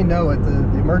not, they know it. The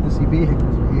emergency vehicles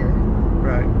are here.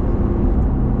 Right.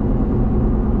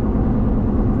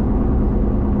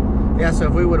 Yeah, so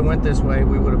if we would have went this way,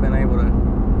 we would have been able to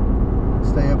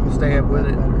Stay up with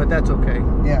it. better. But that's okay.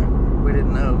 Yeah. We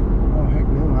didn't know. Oh heck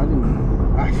no, I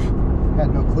didn't. I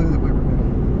had no clue that we were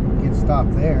gonna get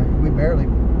stopped there. We barely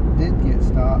did get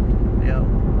stopped. Yeah.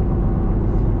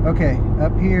 Okay,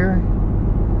 up here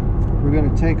we're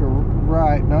gonna take a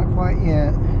right. Not quite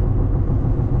yet.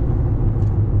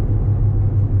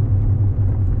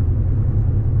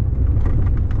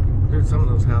 Dude, some of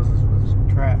those houses was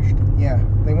trashed. Yeah,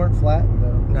 they weren't flattened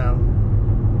though. No.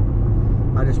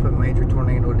 I just put major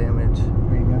tornado damage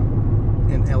There you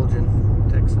go. in Elgin,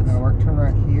 Texas. Now work. Turn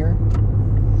right here.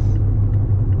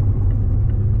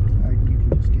 You can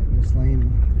just get in this lane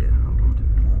and Yeah, I'm going to.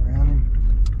 go around him.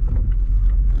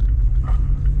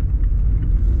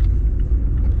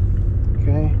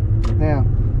 Okay. Now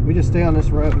we just stay on this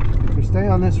road. If we stay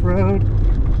on this road,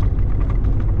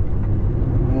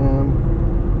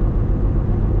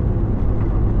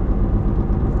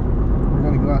 we're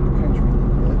going to go out in the country a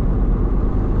little bit.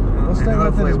 We'll stay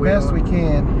with it as best we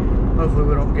can. Hopefully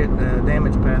we don't get the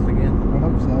damage path again. I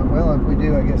hope so. Well, if we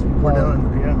do, I guess We're done.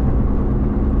 Yeah.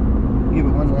 Give it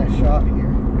one last shot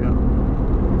here. Yeah.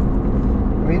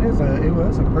 I mean, it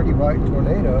was a pretty white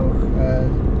tornado.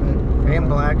 But, And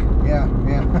black. Yeah,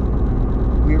 yeah.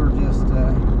 We were just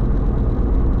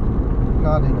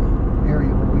not in an area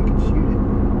where we could shoot it.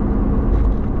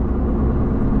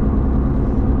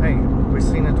 Hey, we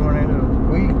seen a tornado.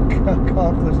 We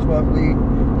accomplished what we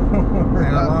were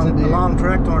And about to do. a long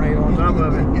track tornado on top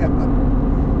of it. Yeah.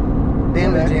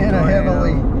 Damaging in a tornado.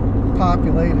 heavily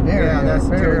populated area. Yeah, that's a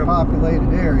very terrible.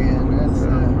 populated area, and that's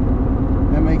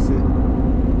that makes it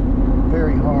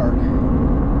very hard.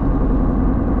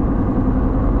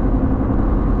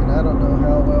 And I don't know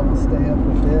how well we'll stay up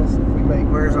with this if we make.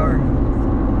 Where's our? I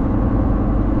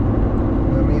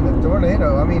mean, the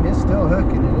tornado. I mean, it's still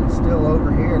hooking, and it's still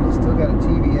over here, and it's still got a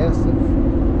TVS of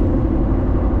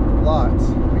lots.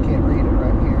 I can't read it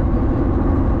right here.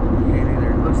 I can't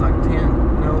either. It looks like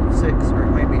 10. No, 6 or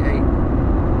maybe 8.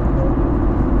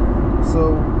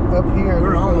 So up here,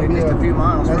 We're there's only gonna be just a few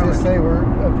miles I was from gonna it. say we're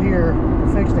up here.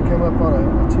 We're fixing to come up on a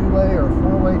 2-way or a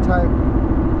 4-way type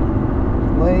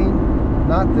lane.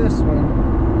 Not this one,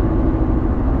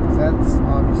 'cause that's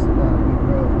obviously not a good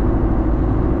road.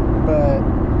 But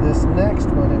this next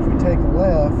one, if we take a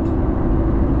left,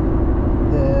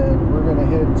 then we're gonna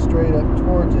head straight up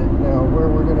towards it. Now, where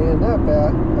we're gonna end up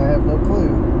at, I have no clue.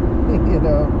 You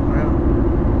know. Well,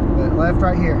 But left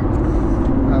right here.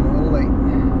 I'm a little late.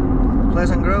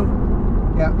 Pleasant Grove?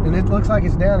 Yeah, and it looks like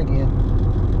it's down again.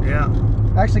 Yeah.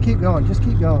 Actually, keep going. Just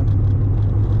keep going.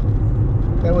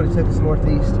 That would have took us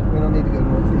northeast. We don't need to go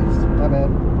northeast. My bad.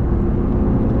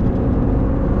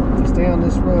 If we stay on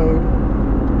this road,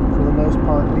 for the most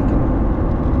part, we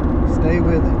can stay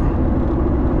with it.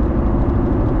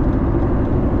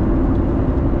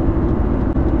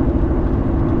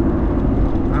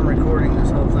 I'm recording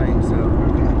this whole thing, so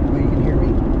Okay. Well, you can hear me.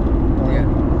 Yeah.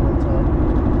 The whole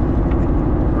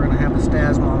time. we're going to have a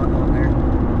Stas moment on there.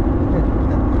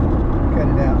 Cut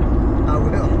it out. I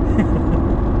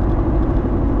will.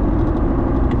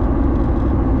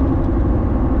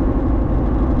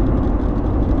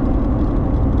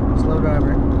 Slow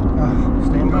driver.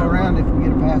 Stand by go around if we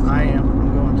get a pass. I am.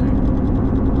 I'm going to.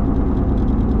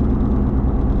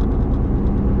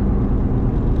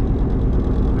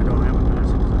 I don't have a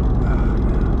passing zone.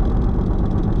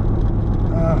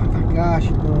 Oh my gosh,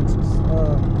 you're going so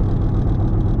slow.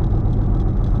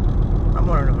 I'm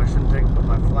wondering if I shouldn't put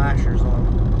my flashers on.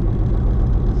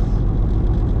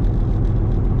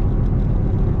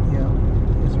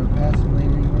 Yeah. Is there a passing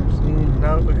lane anywhere soon?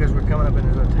 No, because we're coming up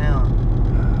into a town.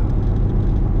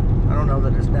 I don't know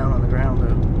that it's down on the ground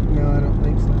though. No, I don't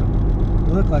think so.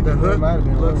 It looked like The it hook might have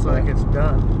been a looks little like bit. it's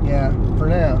done. Yeah, for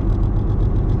now.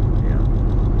 Yeah.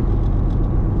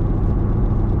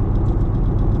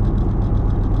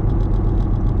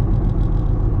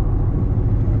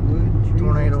 Wood, trees,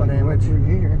 Tornado looks like it went damage. through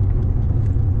here.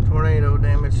 Tornado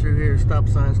damage through here. Stop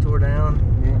signs tore down.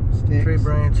 Yeah, sticks. Tree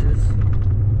branches.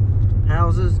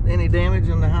 Houses. Any damage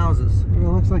in the houses?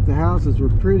 Well, it looks like the houses were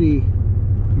pretty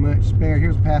much spared.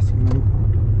 Here's a passing lane.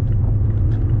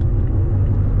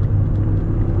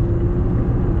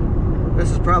 This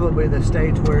is probably the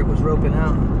stage where it was roping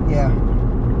out. Yeah.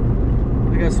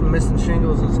 I got some missing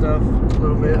shingles and stuff, a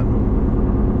little bit.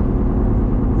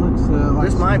 Looks like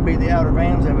This might be the outer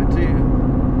bands of it too.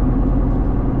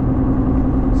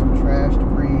 some trash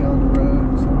debris on the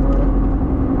road somewhere.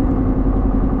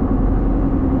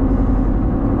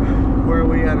 Where are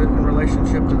we at in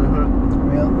relationship to the hook?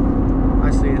 Well,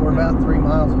 I see it. we're now. about 3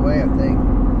 miles away, I think.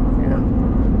 Yeah.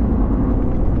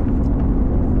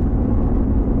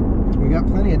 We got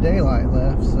plenty of daylight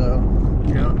left, so.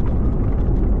 Yeah.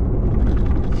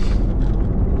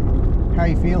 How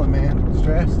you feeling, man?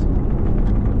 Stressed?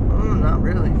 Not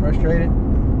really. Frustrated?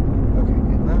 Okay,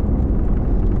 good. No.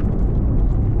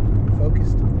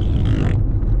 Focused?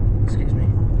 Excuse me.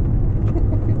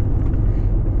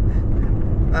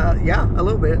 Yeah, a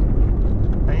little bit.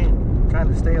 I am trying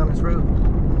to stay on this road.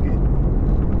 Good.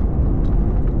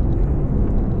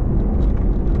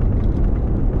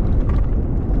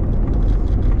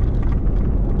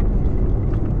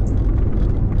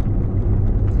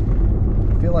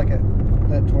 I feel like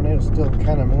that tornado's still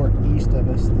kind of more east of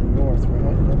us than north,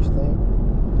 right? Don't you think?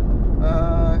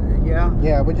 Yeah.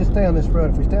 Yeah, we just stay on this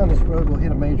road. If we stay on this road, we'll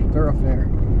hit a major thoroughfare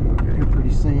here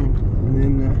pretty soon, and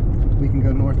then we can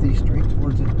go northeast straight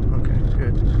towards it. Okay,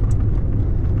 good.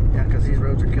 Yeah, because these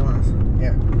roads are killing us.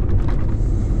 Yeah.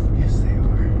 Yes, they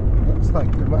are. Looks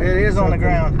like there might It be is on the something.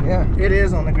 ground. Yeah. It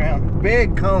is on the ground.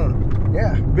 Big cone.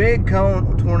 Yeah. Big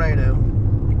cone tornado.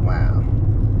 Wow.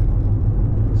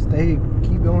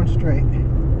 Keep going straight.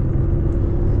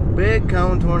 Big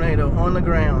cone tornado on the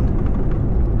ground.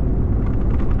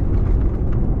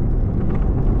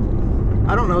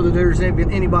 I don't know that there's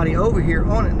anybody over here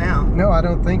on it now. No, I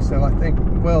don't think so. I think,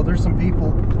 well, there's some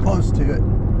people close to it.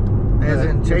 As but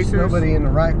in there's chasers? nobody in the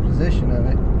right position of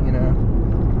it, you know.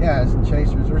 Yeah, as in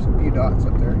chasers. There's a few dots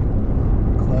up there.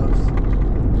 Close.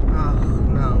 Oh,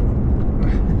 no.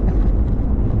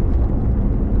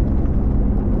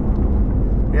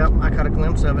 Yep, I caught a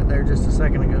glimpse of it there just a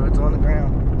second ago. It's on the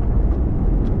ground.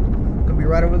 Could be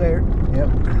right over there. Yep.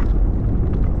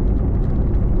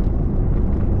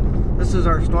 This is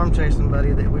our storm chasing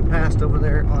buddy that we passed over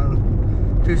there on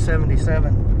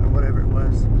 277 or whatever it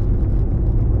was.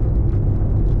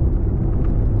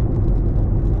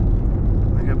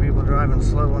 I got people driving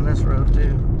slow on this road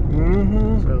too.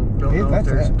 Mm-hmm. So don't know if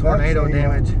there's tornado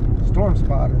damage. Storm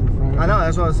spotter in front of I know,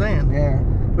 that's what I was saying. Yeah,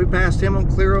 We passed him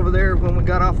clear over there when we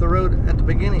got off the road at the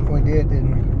beginning. we did,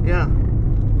 didn't we? Yeah.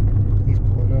 He's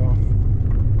pulling off.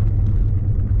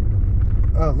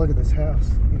 Oh, look at this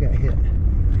house. You got hit.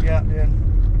 Yeah, dude.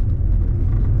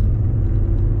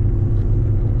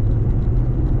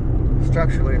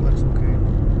 Structurally, it looks okay.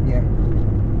 Yeah.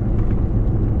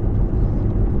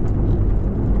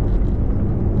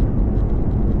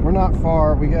 We're not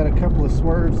far. We got a couple of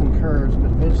swerves and curves,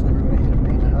 but eventually we're going to hit a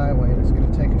main highway, and it's going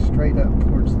to take us straight up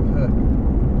towards the hook.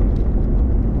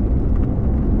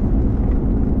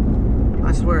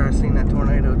 I swear I seen that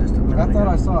tornado just a minute I thought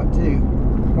ago. I saw it too.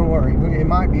 Don't worry. It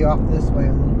might be off this way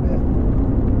a little bit.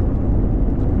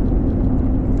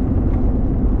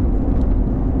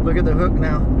 Look at the hook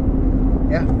now.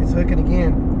 Yeah, it's hooking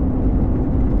again.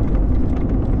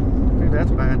 Dude,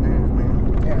 that's bad news,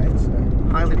 man. Yeah, it's...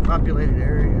 Highly populated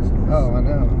areas. oh, I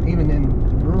know. Even in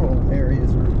rural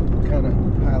areas are kind of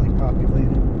highly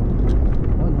populated.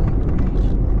 One lane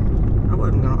bridge. I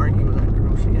wasn't going to argue with that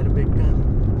girl. She had a big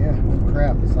gun. Yeah, no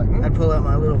crap. It's like... I'd pull out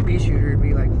my little pea shooter and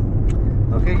be like,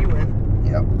 okay, you win.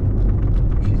 Yep.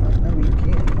 She's like, no, you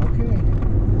can't.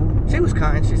 Okay. She was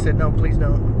kind. She said, no, please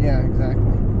don't. Yeah,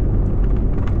 exactly.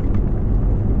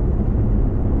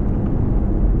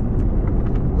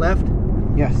 Left?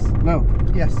 Yes. No.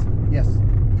 Yes. Yes.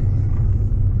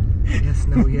 Yes,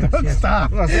 no, yes, Don't yes.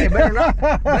 stop. I was gonna say, better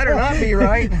not be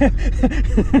right.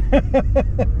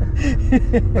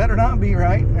 Better not be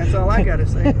right. That's all I gotta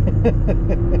say.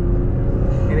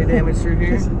 Any damage through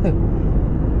here?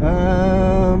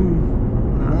 Not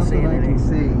Not seeing that I can any.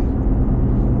 see.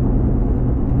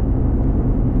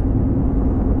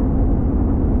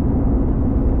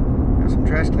 Got some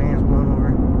trash cans blown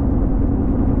over.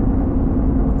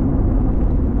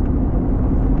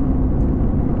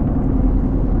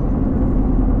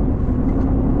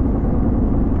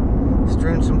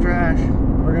 Strewn some trash.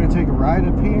 We're gonna take a right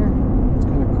up here.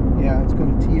 It's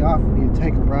gonna tee off. We need to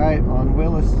take a right on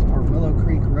Willow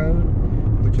Creek Road,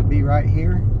 which will be right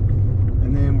here.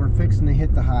 And then we're fixing to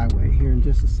hit the highway here in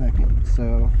just a second.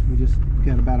 So we just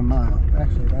got about a mile.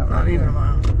 Actually, about Not right even a there.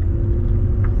 mile.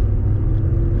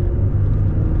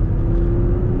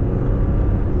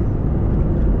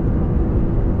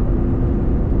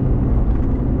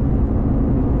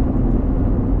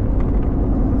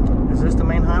 Is this the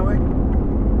main highway?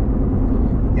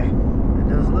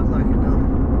 look like it, don't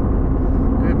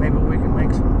it? Good, maybe we can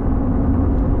make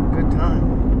some good time.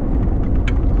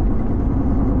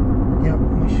 Yep,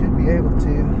 we should be able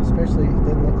to, especially it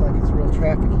doesn't look like it's real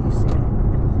trafficy, so.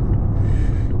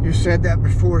 You said that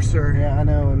before, sir. Yeah, I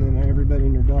know, and then everybody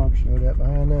and their dog showed up.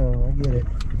 I know, I get it.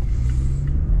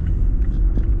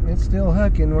 It's still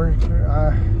hooking.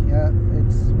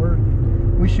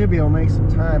 We should be able to make some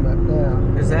time up now.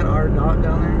 Is that our dot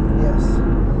down there? Yes.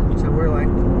 So we're like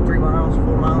 3 miles,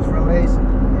 4 miles from it? Basically,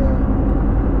 yeah.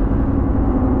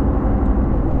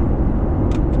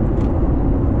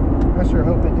 I sure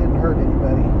hope it didn't hurt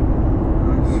anybody.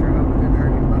 I sure hope it didn't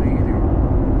hurt anybody either.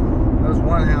 Those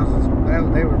one houses,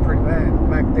 they were pretty bad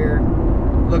back there,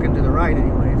 looking to the right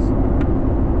anyways.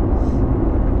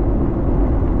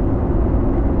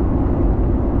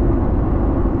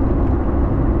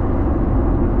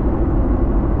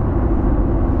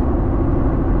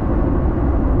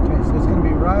 Okay, so it's going to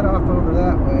be right off over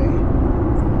that way.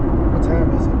 What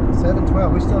time is it?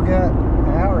 7:12. We still got an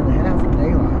hour and a half of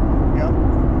daylight. Yep.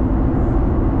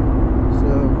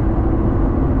 So,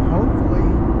 hopefully,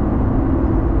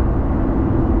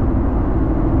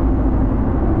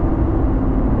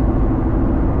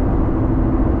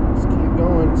 just keep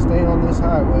going, stay on this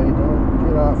highway, don't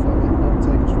get off of it, it'll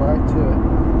take us right to it.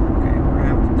 Okay, we're gonna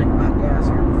have to think about gas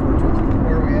here before too long.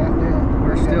 Where are we at now?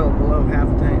 We're still below half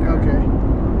a tank. Okay.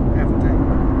 Half a tank.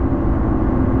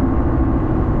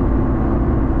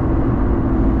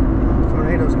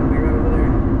 Tornado's gonna be right over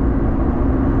there.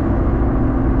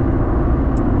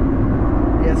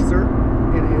 Yes, sir.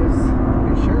 It is.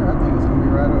 You sure? I think it's going to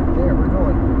be right over there. Are we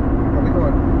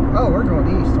going, oh, we're going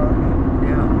east, aren't we?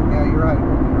 Yeah. Yeah, you're right, it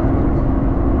will be right over there.